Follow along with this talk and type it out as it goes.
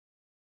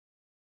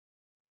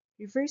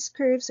Reverse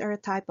curves are a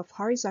type of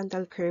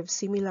horizontal curve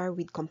similar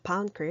with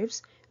compound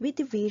curves with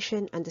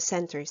deviation on the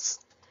centers.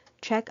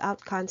 Check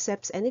out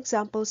concepts and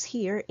examples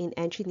here in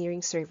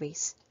engineering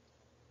surveys.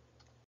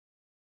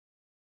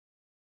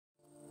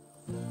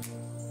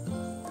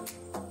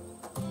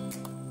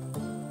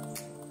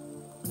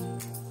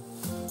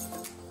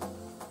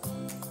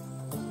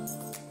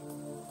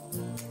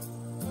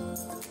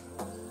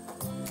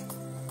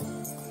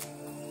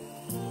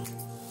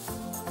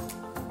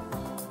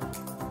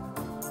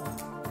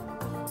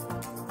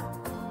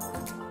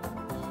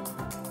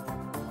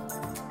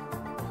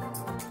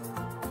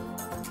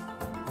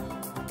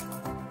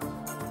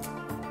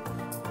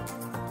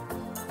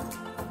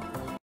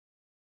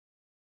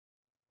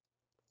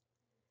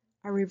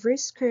 A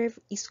reverse curve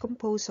is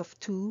composed of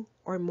two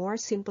or more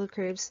simple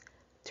curves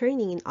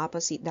turning in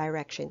opposite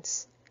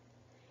directions.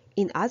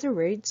 In other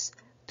words,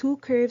 two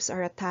curves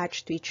are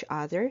attached to each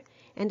other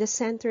and the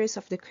centers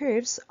of the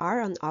curves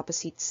are on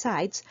opposite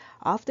sides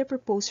of the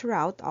proposed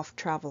route of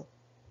travel.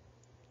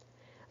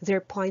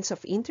 Their points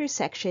of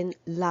intersection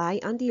lie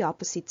on the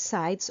opposite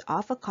sides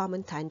of a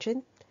common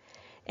tangent,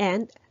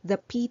 and the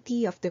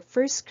PT of the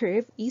first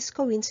curve is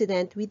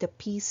coincident with the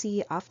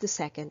PC of the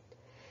second.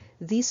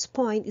 This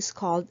point is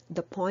called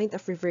the point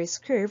of reverse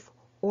curve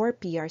or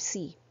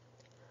PRC.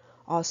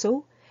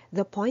 Also,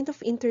 the point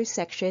of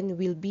intersection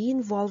will be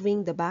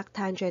involving the back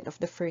tangent of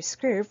the first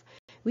curve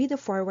with the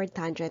forward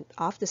tangent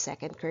of the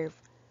second curve.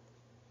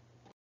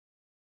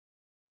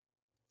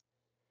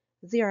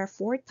 There are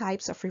four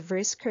types of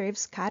reverse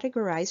curves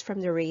categorized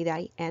from the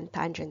radii and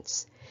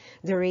tangents.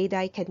 The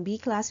radii can be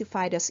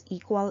classified as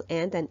equal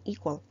and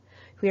unequal,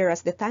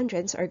 whereas the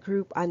tangents are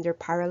grouped under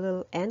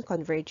parallel and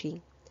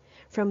converging.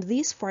 From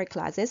these four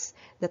classes,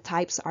 the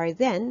types are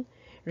then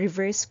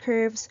reverse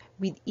curves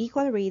with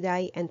equal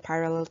radii and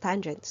parallel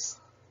tangents,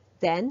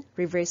 then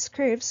reverse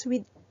curves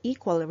with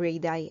equal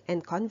radii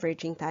and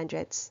converging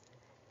tangents.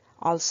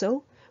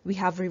 Also, we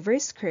have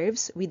reverse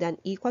curves with an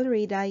equal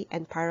radii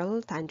and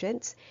parallel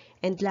tangents,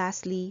 and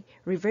lastly,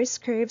 reverse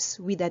curves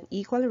with an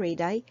equal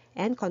radii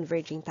and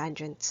converging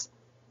tangents.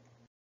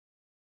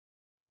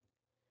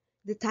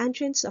 The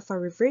tangents of a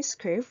reverse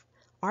curve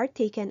are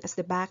taken as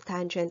the back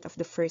tangent of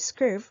the first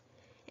curve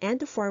and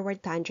the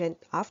forward tangent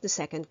of the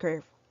second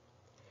curve.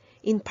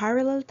 In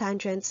parallel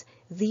tangents,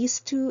 these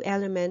two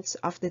elements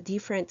of the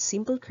different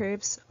simple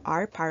curves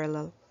are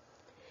parallel.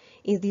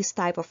 In this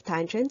type of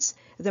tangents,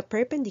 the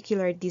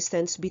perpendicular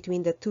distance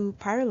between the two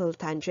parallel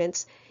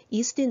tangents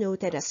is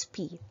denoted as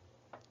P.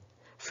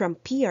 From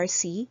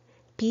PRC,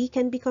 P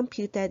can be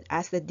computed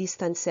as the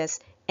distances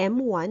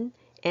M1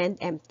 and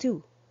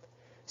M2.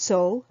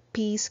 So,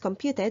 P is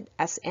computed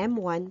as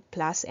M1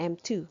 plus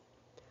M2.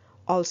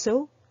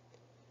 Also,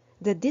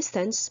 the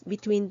distance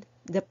between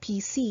the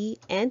PC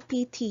and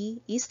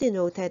PT is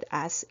denoted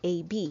as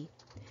AB,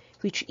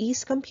 which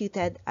is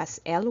computed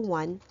as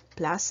L1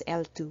 plus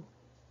L2.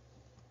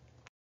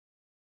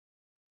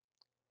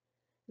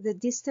 The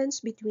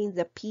distance between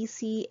the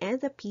PC and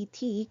the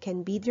PT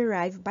can be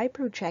derived by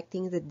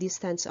projecting the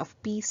distance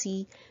of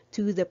PC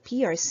to the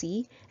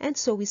PRC, and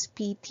so is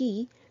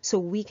PT, so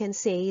we can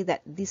say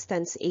that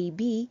distance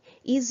AB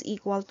is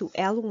equal to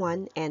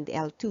L1 and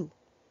L2.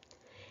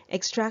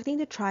 Extracting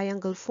the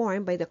triangle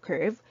formed by the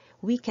curve,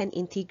 we can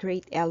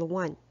integrate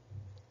L1.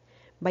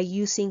 By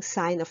using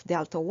sine of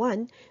delta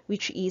 1,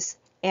 which is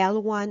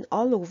L1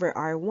 all over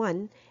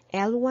R1,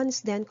 L1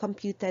 is then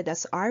computed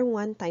as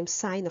R1 times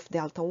sine of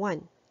delta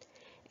 1.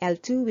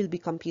 L2 will be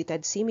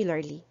computed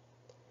similarly.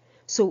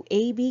 So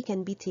AB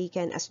can be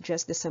taken as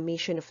just the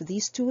summation of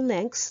these two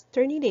lengths,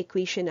 turning the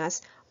equation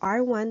as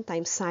R1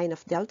 times sine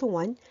of delta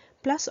 1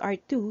 plus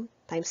R2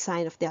 times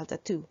sine of delta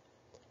 2.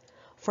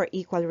 For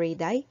equal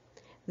radii,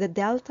 the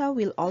delta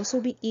will also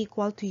be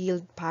equal to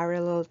yield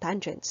parallel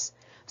tangents.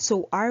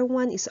 So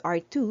R1 is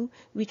R2,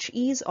 which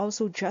is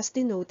also just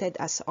denoted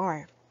as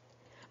R.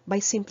 By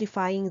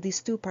simplifying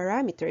these two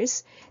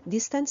parameters,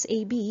 distance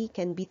AB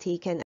can be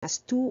taken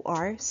as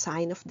 2R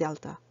sine of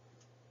delta.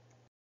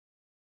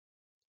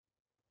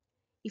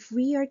 If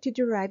we are to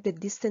derive the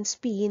distance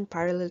P in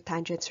parallel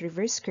tangents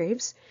reverse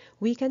curves,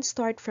 we can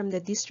start from the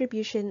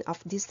distribution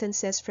of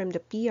distances from the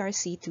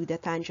PRC to the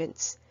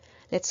tangents.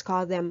 Let's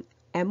call them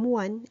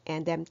M1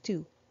 and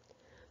M2.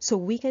 So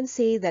we can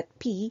say that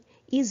P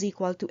is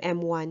equal to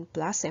M1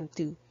 plus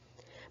M2.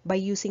 By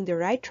using the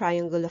right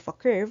triangle of a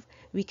curve,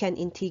 we can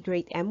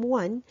integrate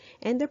M1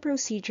 and the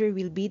procedure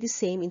will be the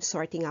same in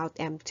sorting out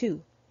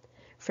M2.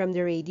 From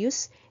the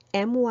radius,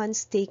 M1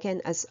 is taken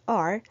as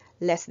R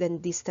less than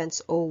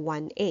distance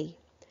O1A.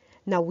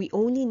 Now we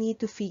only need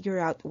to figure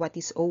out what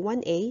is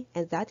O1A,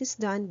 and that is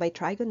done by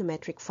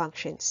trigonometric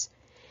functions.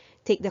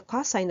 Take the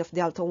cosine of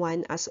delta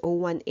 1 as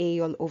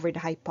O1A all over the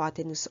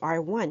hypotenuse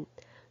R1.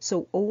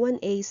 So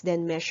O1A is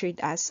then measured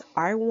as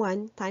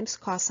R1 times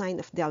cosine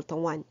of delta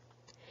 1.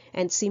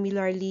 And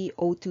similarly,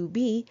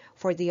 O2B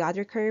for the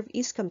other curve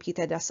is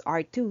computed as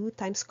R2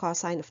 times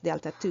cosine of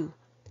delta 2.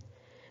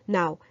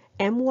 Now,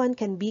 M1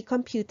 can be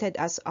computed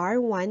as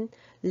R1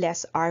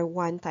 less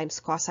R1 times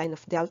cosine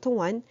of delta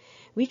 1,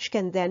 which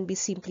can then be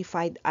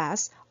simplified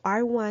as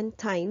R1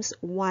 times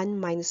 1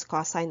 minus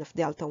cosine of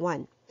delta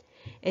 1.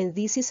 And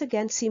this is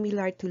again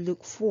similar to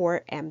look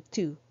for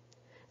M2.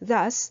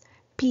 Thus,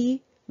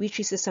 P, which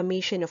is the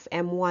summation of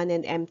M1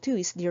 and M2,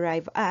 is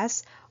derived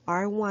as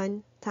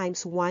R1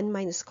 times 1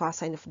 minus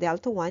cosine of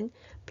delta 1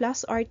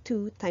 plus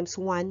R2 times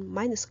 1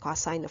 minus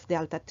cosine of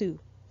delta 2.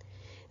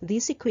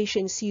 This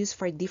equation is used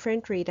for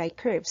different radii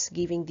curves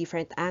giving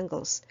different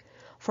angles.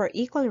 For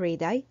equal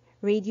radii,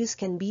 radius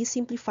can be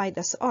simplified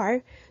as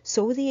r,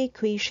 so the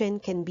equation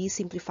can be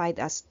simplified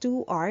as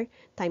 2r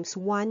times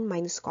 1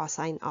 minus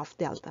cosine of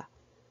delta.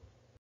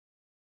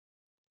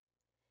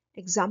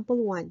 Example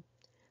 1.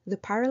 The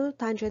parallel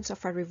tangents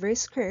of a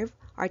reverse curve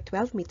are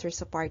 12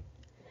 meters apart.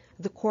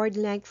 The chord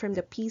length from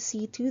the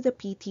PC to the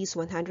PT is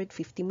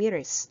 150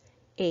 meters.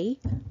 A.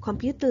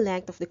 Compute the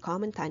length of the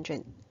common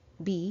tangent.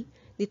 B.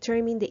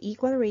 Determine the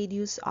equal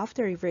radius of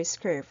the reverse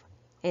curve.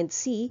 And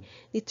C.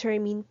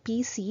 Determine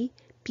PC,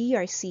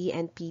 PRC,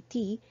 and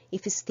PT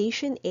if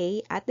station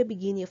A at the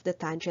beginning of the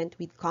tangent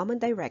with common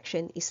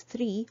direction is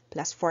 3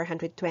 plus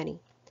 420.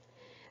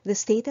 The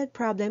stated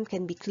problem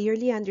can be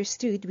clearly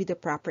understood with the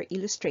proper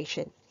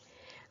illustration.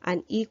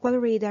 An equal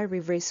radii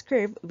reverse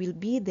curve will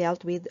be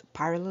dealt with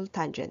parallel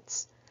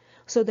tangents.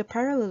 So the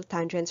parallel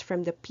tangents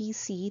from the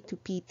PC to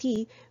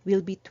PT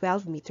will be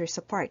 12 meters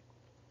apart.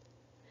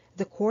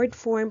 The chord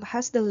formed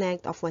has the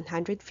length of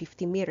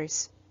 150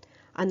 meters.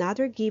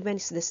 Another given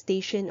is the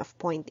station of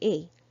point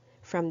A.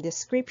 From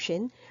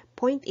description,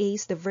 point A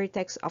is the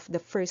vertex of the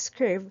first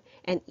curve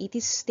and it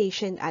is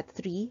stationed at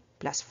 3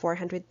 plus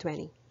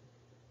 420.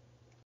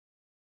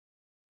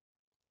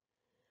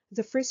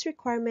 The first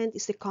requirement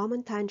is the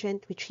common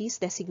tangent, which is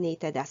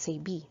designated as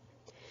AB.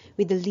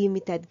 With the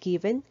limited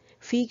given,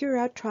 figure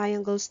out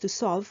triangles to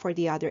solve for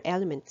the other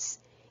elements.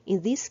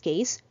 In this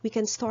case, we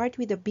can start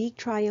with a big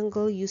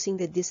triangle using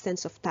the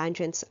distance of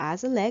tangents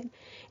as a leg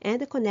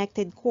and a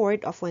connected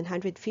chord of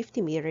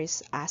 150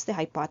 meters as the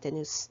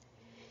hypotenuse.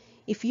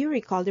 If you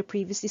recall the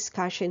previous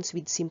discussions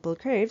with simple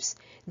curves,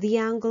 the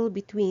angle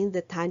between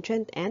the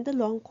tangent and the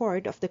long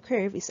chord of the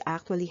curve is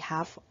actually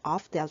half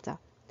of delta.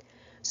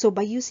 So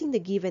by using the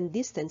given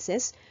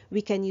distances,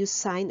 we can use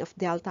sine of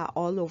delta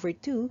all over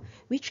 2,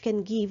 which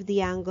can give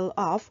the angle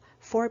of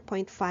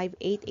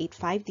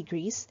 4.5885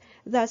 degrees,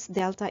 thus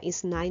delta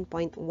is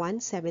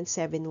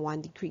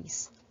 9.1771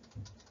 degrees.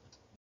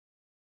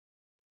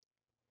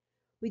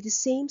 With the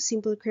same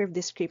simple curve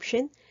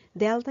description,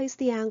 delta is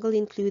the angle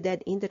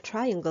included in the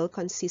triangle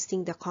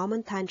consisting the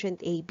common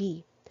tangent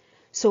AB.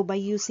 So by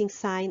using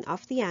sine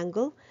of the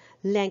angle,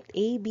 length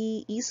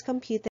AB is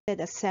computed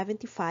as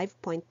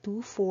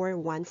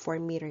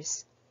 75.2414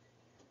 meters.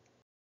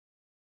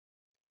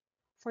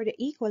 For the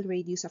equal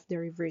radius of the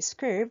reverse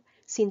curve,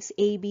 since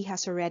AB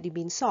has already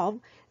been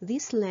solved,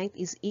 this length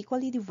is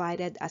equally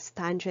divided as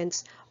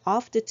tangents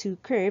of the two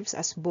curves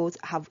as both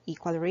have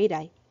equal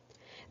radii.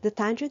 The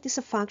tangent is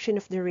a function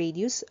of the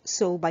radius,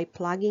 so by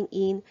plugging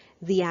in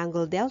the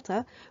angle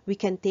delta, we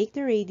can take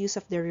the radius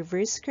of the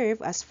reverse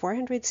curve as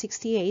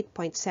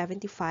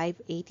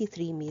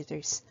 468.7583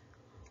 meters.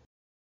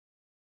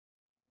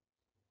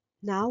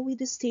 Now with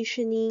the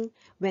stationing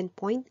when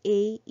point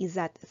A is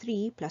at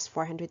 3 plus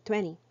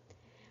 420.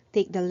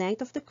 Take the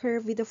length of the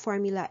curve with the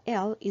formula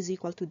L is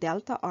equal to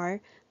delta R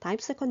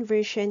times the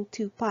conversion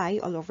 2 pi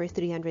all over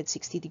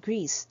 360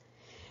 degrees.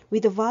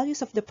 With the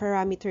values of the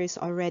parameters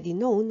already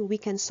known, we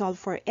can solve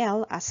for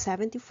L as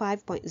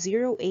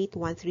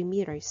 75.0813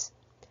 meters.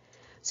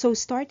 So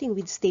starting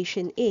with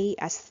station A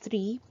as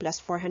 3 plus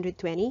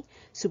 420,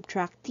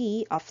 subtract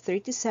T of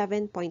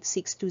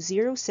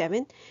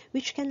 37.6207,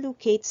 which can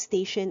locate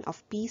station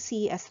of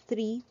PC as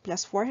 3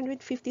 plus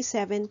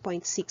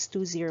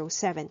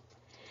 457.6207.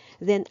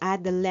 Then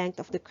add the length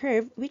of the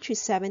curve, which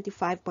is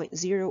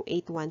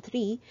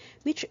 75.0813,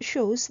 which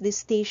shows the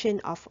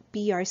station of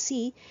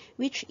PRC,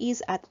 which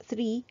is at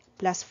 3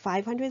 plus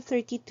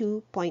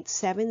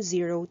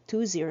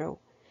 532.7020.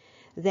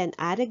 Then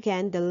add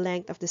again the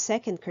length of the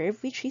second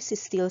curve, which is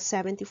still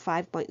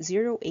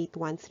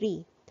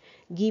 75.0813,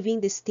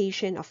 giving the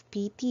station of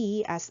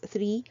PT as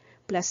 3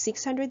 plus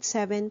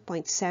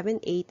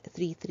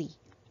 607.7833.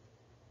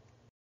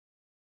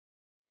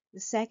 The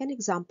second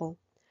example.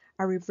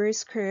 A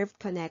reverse curve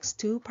connects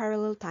two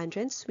parallel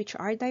tangents which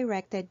are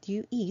directed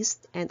due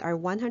east and are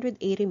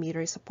 180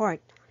 meters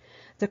apart.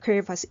 The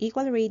curve has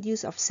equal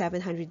radius of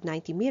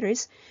 790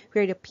 meters,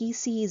 where the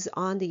PC is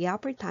on the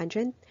upper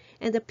tangent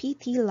and the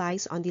PT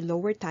lies on the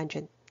lower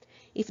tangent.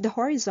 If the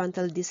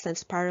horizontal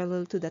distance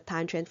parallel to the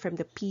tangent from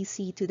the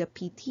PC to the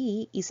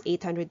PT is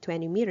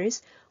 820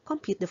 meters,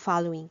 compute the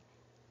following.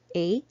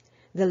 A.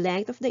 The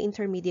length of the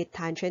intermediate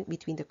tangent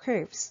between the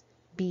curves.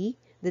 B.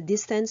 The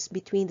distance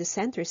between the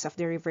centers of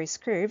the reverse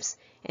curves,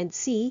 and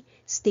C,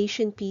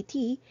 station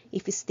PT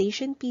if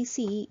station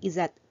PC is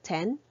at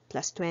 10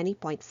 plus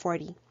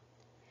 20.40.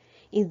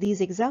 In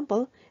this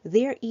example,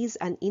 there is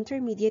an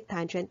intermediate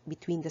tangent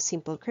between the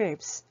simple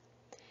curves.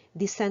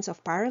 Distance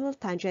of parallel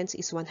tangents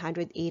is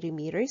 180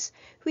 meters,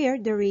 where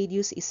the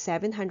radius is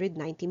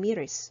 790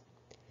 meters.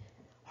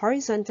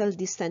 Horizontal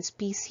distance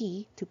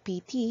PC to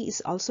PT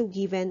is also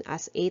given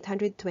as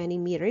 820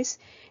 meters,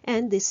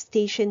 and the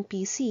station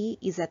PC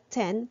is at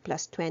 10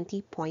 plus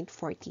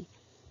 20.40.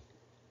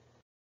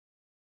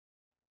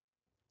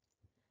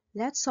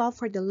 Let's solve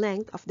for the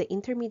length of the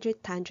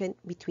intermediate tangent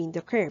between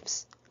the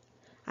curves.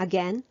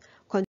 Again,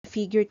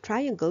 configure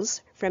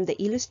triangles from the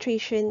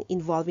illustration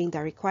involving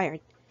the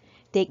required.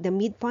 Take the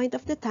midpoint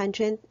of the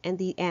tangent and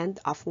the end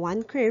of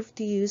one curve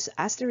to use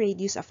as the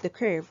radius of the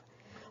curve.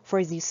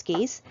 For this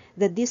case,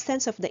 the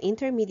distance of the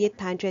intermediate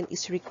tangent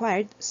is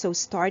required, so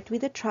start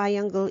with a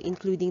triangle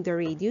including the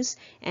radius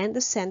and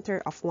the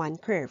center of one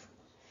curve.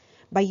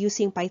 By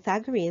using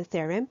Pythagorean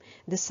theorem,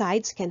 the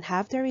sides can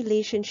have the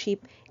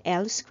relationship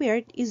L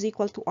squared is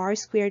equal to R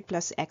squared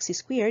plus X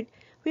squared,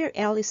 where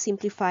L is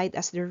simplified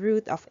as the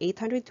root of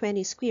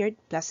 820 squared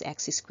plus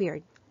X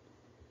squared.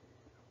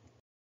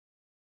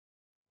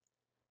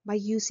 By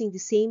using the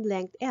same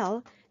length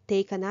L,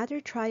 take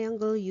another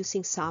triangle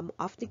using sum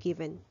of the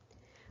given.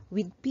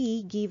 With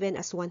P given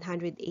as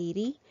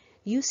 180,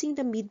 using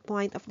the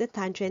midpoint of the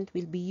tangent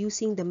will be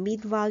using the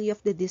mid-value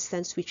of the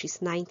distance, which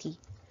is 90.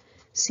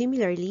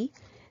 Similarly,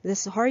 the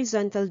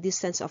horizontal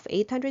distance of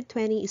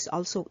 820 is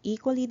also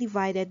equally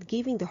divided,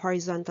 giving the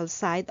horizontal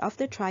side of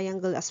the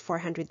triangle as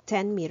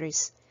 410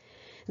 meters.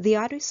 The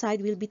other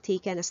side will be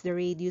taken as the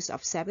radius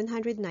of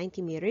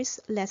 790 meters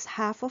less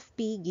half of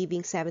P,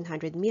 giving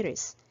 700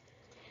 meters.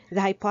 The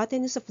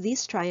hypotenuse of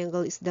this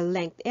triangle is the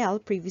length L,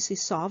 previously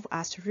solved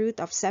as root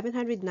of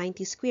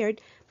 790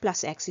 squared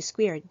plus X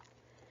squared.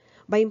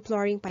 By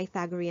employing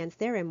Pythagorean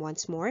theorem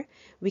once more,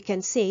 we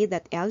can say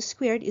that L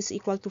squared is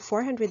equal to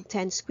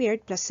 410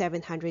 squared plus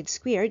 700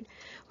 squared,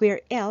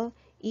 where L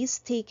is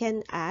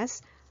taken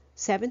as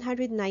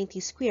 790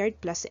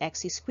 squared plus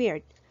X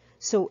squared.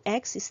 So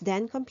X is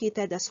then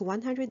computed as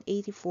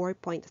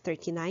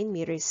 184.39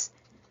 meters.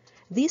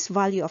 This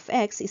value of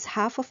X is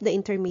half of the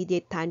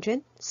intermediate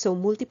tangent, so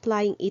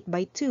multiplying it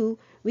by 2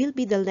 will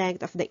be the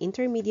length of the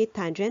intermediate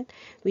tangent,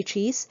 which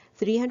is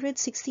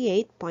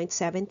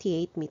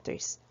 368.78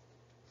 meters.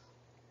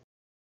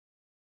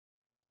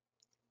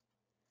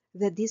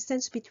 The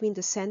distance between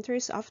the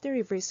centers of the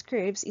reverse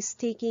curves is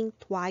taking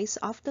twice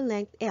of the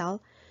length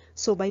L,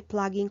 so by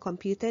plugging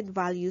computed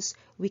values,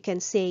 we can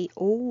say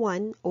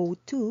 01,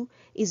 02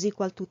 is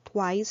equal to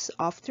twice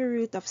of the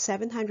root of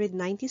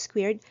 790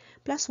 squared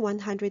plus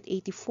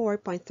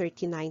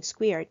 184.39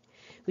 squared,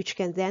 which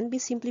can then be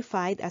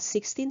simplified as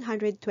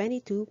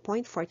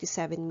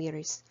 1622.47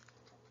 meters.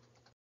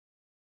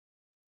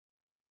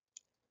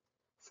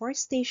 For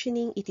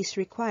stationing, it is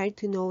required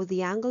to know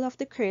the angle of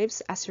the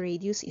curves as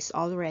radius is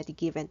already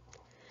given.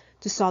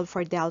 To solve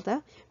for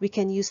delta, we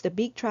can use the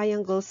big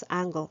triangle's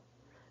angle.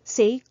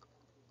 Say,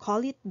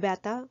 call it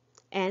beta,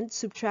 and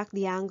subtract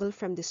the angle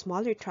from the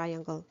smaller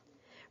triangle.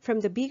 From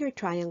the bigger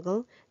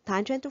triangle,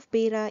 tangent of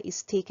beta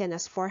is taken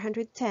as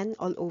 410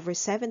 all over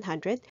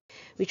 700,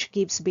 which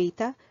gives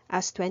beta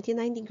as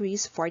 29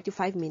 degrees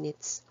 45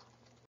 minutes.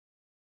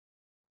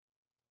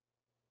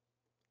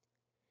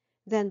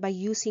 Then by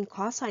using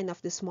cosine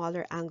of the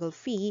smaller angle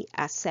phi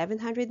as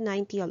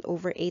 790 all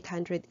over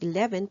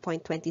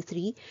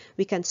 811.23,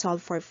 we can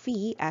solve for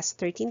phi as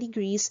 13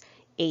 degrees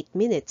 8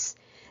 minutes.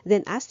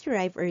 Then as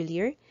derived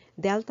earlier,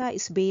 delta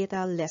is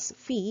beta less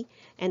phi,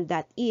 and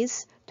that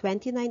is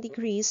 29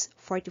 degrees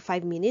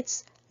 45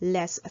 minutes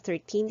less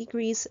 13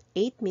 degrees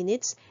 8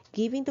 minutes,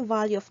 giving the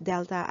value of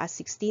delta as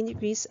 16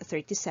 degrees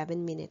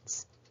 37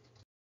 minutes.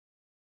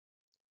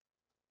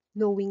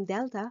 Knowing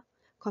delta,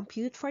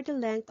 compute for the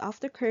length of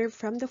the curve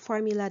from the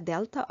formula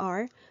delta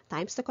r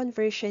times the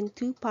conversion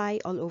 2 pi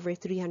all over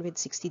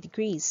 360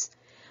 degrees.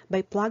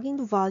 By plugging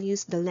the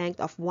values, the length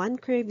of one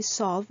curve is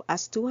solved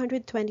as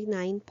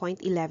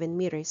 229.11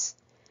 meters.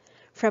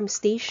 From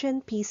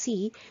station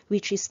PC,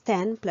 which is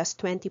 10 plus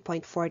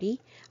 20.40,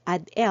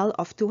 add L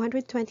of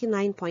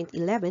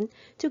 229.11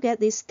 to get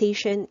this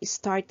station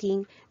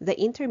starting the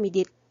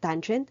intermediate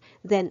tangent,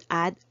 then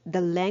add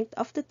the length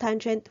of the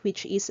tangent,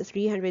 which is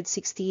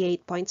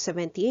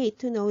 368.78,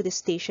 to know the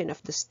station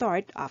of the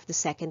start of the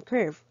second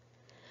curve.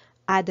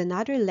 Add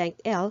another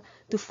length L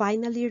to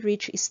finally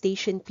reach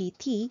station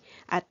PT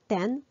at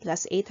 10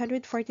 plus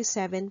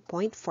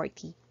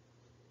 847.40.